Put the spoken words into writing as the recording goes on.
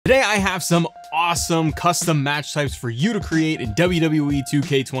Today I have some awesome custom match types for you to create in WWE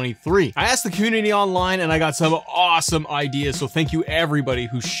 2K23. I asked the community online and I got some awesome ideas, so thank you everybody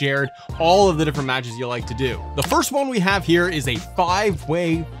who shared all of the different matches you like to do. The first one we have here is a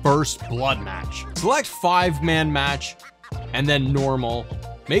 5-way first blood match. Select 5-man match and then normal.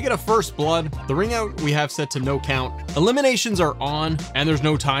 Make it a first blood. The ring out we have set to no count. Eliminations are on and there's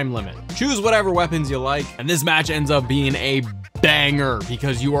no time limit. Choose whatever weapons you like, and this match ends up being a banger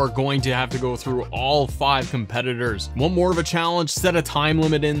because you are going to have to go through all 5 competitors. Want more of a challenge? Set a time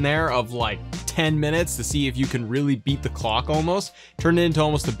limit in there of like 10 minutes to see if you can really beat the clock almost. Turn it into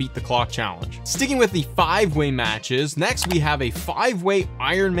almost a beat the clock challenge. Sticking with the 5-way matches, next we have a 5-way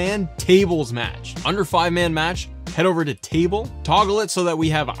Iron Man tables match. Under 5-man match, head over to table, toggle it so that we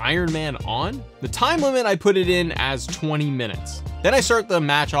have Iron Man on. The time limit, I put it in as 20 minutes. Then I start the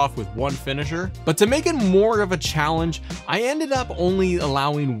match off with 1 finisher, but to make it more of a challenge, I ended up only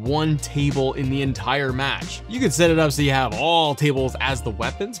allowing 1 table in the entire match. You could set it up so you have all tables as the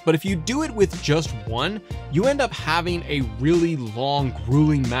weapons, but if you do it with just 1, you end up having a really long,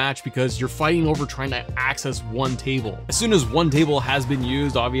 grueling match because you're fighting over trying to access 1 table. As soon as 1 table has been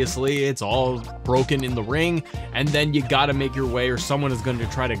used, obviously it's all broken in the ring, and then you gotta make your way, or someone is going to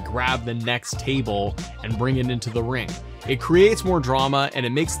try to grab the next table and bring it into the ring. It creates more drama and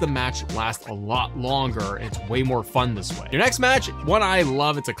it makes the match last a lot longer. It's way more fun this way. Your next match, one I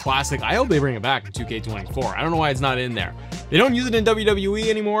love, it's a classic. I hope they bring it back in 2K24. I don't know why it's not in there. They don't use it in WWE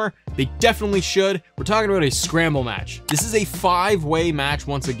anymore. They definitely should. We're talking about a scramble match. This is a 5-way match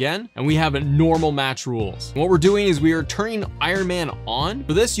once again, and we have normal match rules. And what we're doing is we are turning Iron Man on.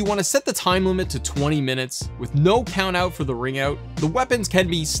 For this, you want to set the time limit to 20 minutes with no count out for the ring out. The weapons can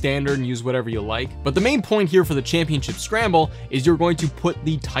be standard and use whatever you like, but the main point here for the championship scramble is you're going to put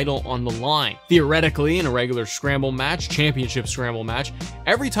the title on the line. Theoretically, in a regular scramble match, championship scramble match,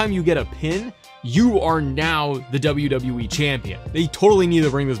 every time you get a pin, you are now the WWE champion. They totally need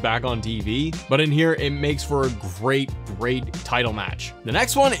to bring this back on TV, but in here it makes for a great title match. The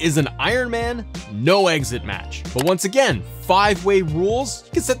next one is an Iron Man no exit match. But once again, 5-way rules.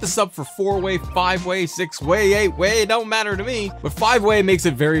 You can set this up for 4-way, 5-way, 6-way, 8-way, it don't matter to me. But 5-way makes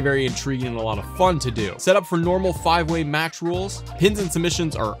it very intriguing and a lot of fun to do. Set up for normal 5-way match rules. Pins and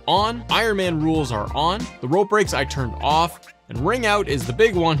submissions are on. Iron Man rules are on. The rope breaks I turned off. And ring out is the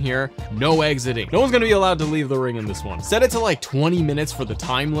big one here, no exiting. No one's gonna be allowed to leave the ring in this one. Set it to like 20 minutes for the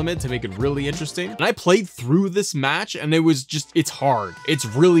time limit to make it really interesting. And I played through this match and it was just, it's hard. It's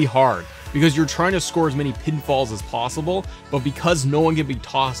really hard because you're trying to score as many pinfalls as possible, but because no one can be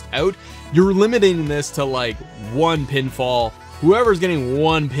tossed out, you're limiting this to like 1 pinfall. Whoever's getting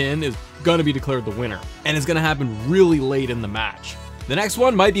 1 pin is gonna be declared the winner. And it's gonna happen really late in the match. The next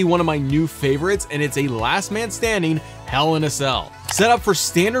one might be one of my new favorites, and it's a last man standing Hell in a Cell. Set up for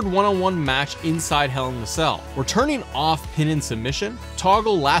standard one-on-one match inside Hell in a Cell. We're turning off pin and submission.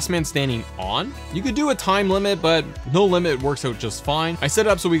 Toggle last man standing on. You could do a time limit, but no limit works out just fine. I set it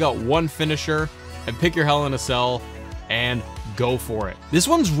up so we got 1 finisher, and pick your Hell in a Cell and go for it. This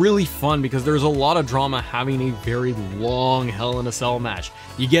one's really fun because there's a lot of drama having a very long Hell in a Cell match.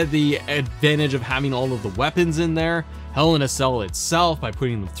 You get the advantage of having all of the weapons in there, Hell in a Cell itself by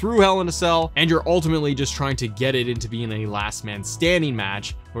putting them through Hell in a Cell, and you're ultimately just trying to get it into being a last man standing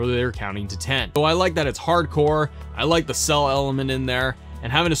match where they're counting to 10. So I like that it's hardcore. I like the cell element in there,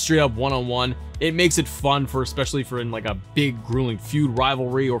 and having a straight up one-on-one, it makes it fun for, especially for in like a big grueling feud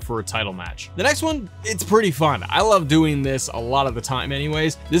rivalry or for a title match. The next one, it's pretty fun. I love doing this a lot of the time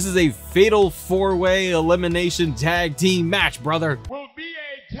anyways. This is a fatal 4-way elimination tag team match, brother. Will be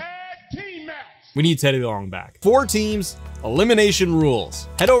a tag team match. We need Teddy Long back. 4 teams, elimination rules.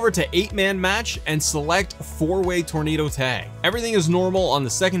 Head over to 8-man match and select 4-way tornado tag. Everything is normal on the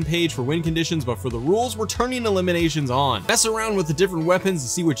second page for win conditions, but for the rules, we're turning eliminations on. Mess around with the different weapons to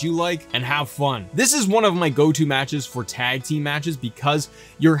see what you like and have fun. This is one of my go-to matches for tag team matches because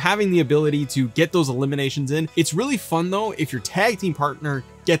you're having the ability to get those eliminations in. It's really fun though if your tag team partner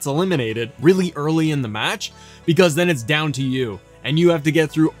gets eliminated really early in the match, because then it's down to you. And you have to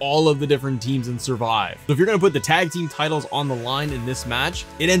get through all of the different teams and survive. So if you're gonna put the tag team titles on the line in this match,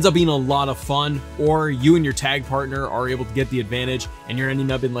 it ends up being a lot of fun, or you and your tag partner are able to get the advantage and you're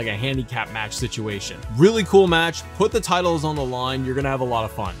ending up in like a handicap match situation. Really cool match. Put the titles on the line. You're gonna have a lot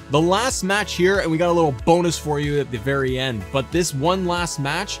of fun. The last match here, and we got a little bonus for you at the very end, but this one last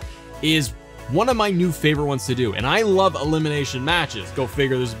match is one of my new favorite ones to do, and I love elimination matches. Go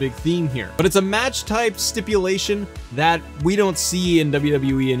figure, there's a big theme here. But it's a match type stipulation that we don't see in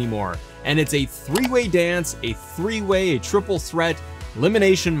WWE anymore. And it's a 3-way dance, a 3-way, a triple threat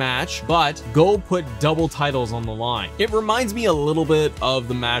elimination match, but go put double titles on the line. It reminds me a little bit of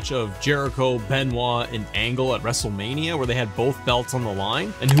the match of Jericho, Benoit, and Angle at WrestleMania, where they had both belts on the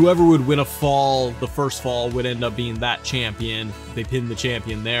line, and whoever would win a fall, the first fall, would end up being that champion. They pin the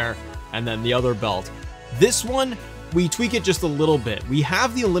champion there, and then the other belt. This one, we tweak it just a little bit. We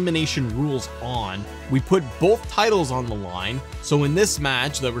have the elimination rules on. We put both titles on the line. So in this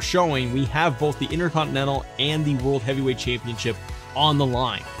match that we're showing, we have both the Intercontinental and the World Heavyweight Championship on the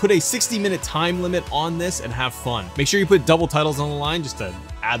line. Put a 60-minute time limit on this and have fun. Make sure you put double titles on the line just to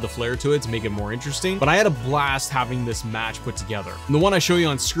add the flair to it to make it more interesting. But I had a blast having this match put together. And the one I show you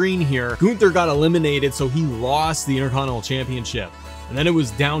on screen here, Gunther got eliminated, so he lost the Intercontinental Championship. And then it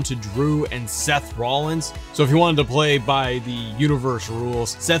was down to Drew and Seth Rollins. So if you wanted to play by the universe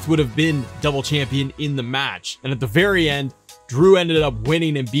rules, Seth would have been double champion in the match. And at the very end, Drew ended up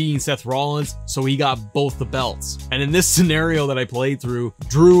winning and beating Seth Rollins, so he got both the belts. And in this scenario that I played through,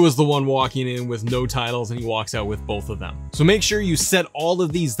 Drew was the one walking in with no titles, and he walks out with both of them. So make sure you set all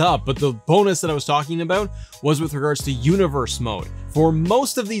of these up, but the bonus that I was talking about was with regards to universe mode. For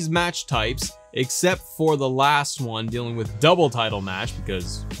most of these match types, except for the last one dealing with double title match,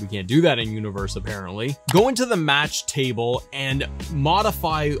 because we can't do that in universe apparently, go into the match table and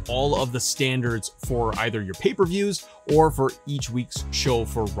modify all of the standards for either your pay-per-views or for each week's show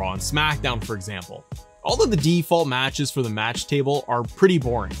for Raw and SmackDown, for example. All of the default matches for the match table are pretty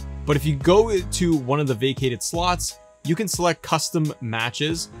boring, but if you go to one of the vacated slots, you can select custom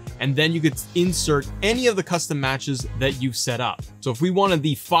matches, and then you could insert any of the custom matches that you've set up. So if we wanted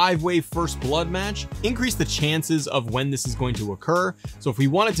the 5-way first blood match, increase the chances of when this is going to occur. So if we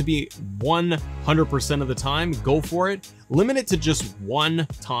want it to be 100% of the time, go for it. Limit it to just one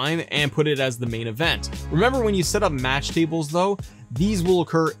time and put it as the main event. Remember, when you set up match tables though, these will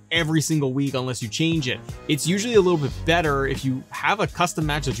occur every single week unless you change it. It's usually a little bit better if you have a custom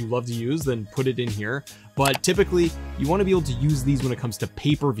match that you love to use, then put it in here. But typically, you want to be able to use these when it comes to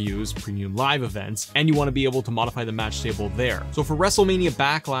pay-per-views, premium live events, and you want to be able to modify the match table there. So for WrestleMania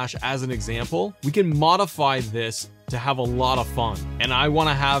Backlash, as an example, we can modify this to have a lot of fun. And I want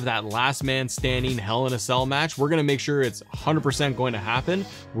to have that last man standing Hell in a Cell match. We're going to make sure it's 100% going to happen,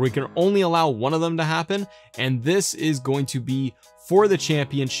 where we can only allow one of them to happen. And this is going to be for the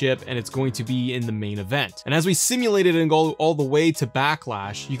championship, and it's going to be in the main event. And as we simulate it and go all the way to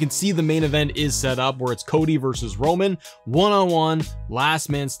Backlash, you can see the main event is set up where it's Cody versus Roman, one-on-one, last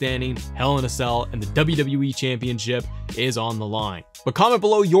man standing, Hell in a Cell, and the WWE Championship is on the line. But comment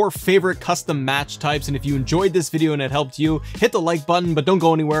below your favorite custom match types, and if you enjoyed this video and it helped you, hit the like button, but don't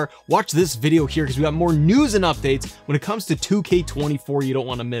go anywhere. Watch this video here because we got more news and updates when it comes to 2K24 you don't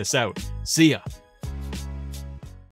want to miss out. See ya.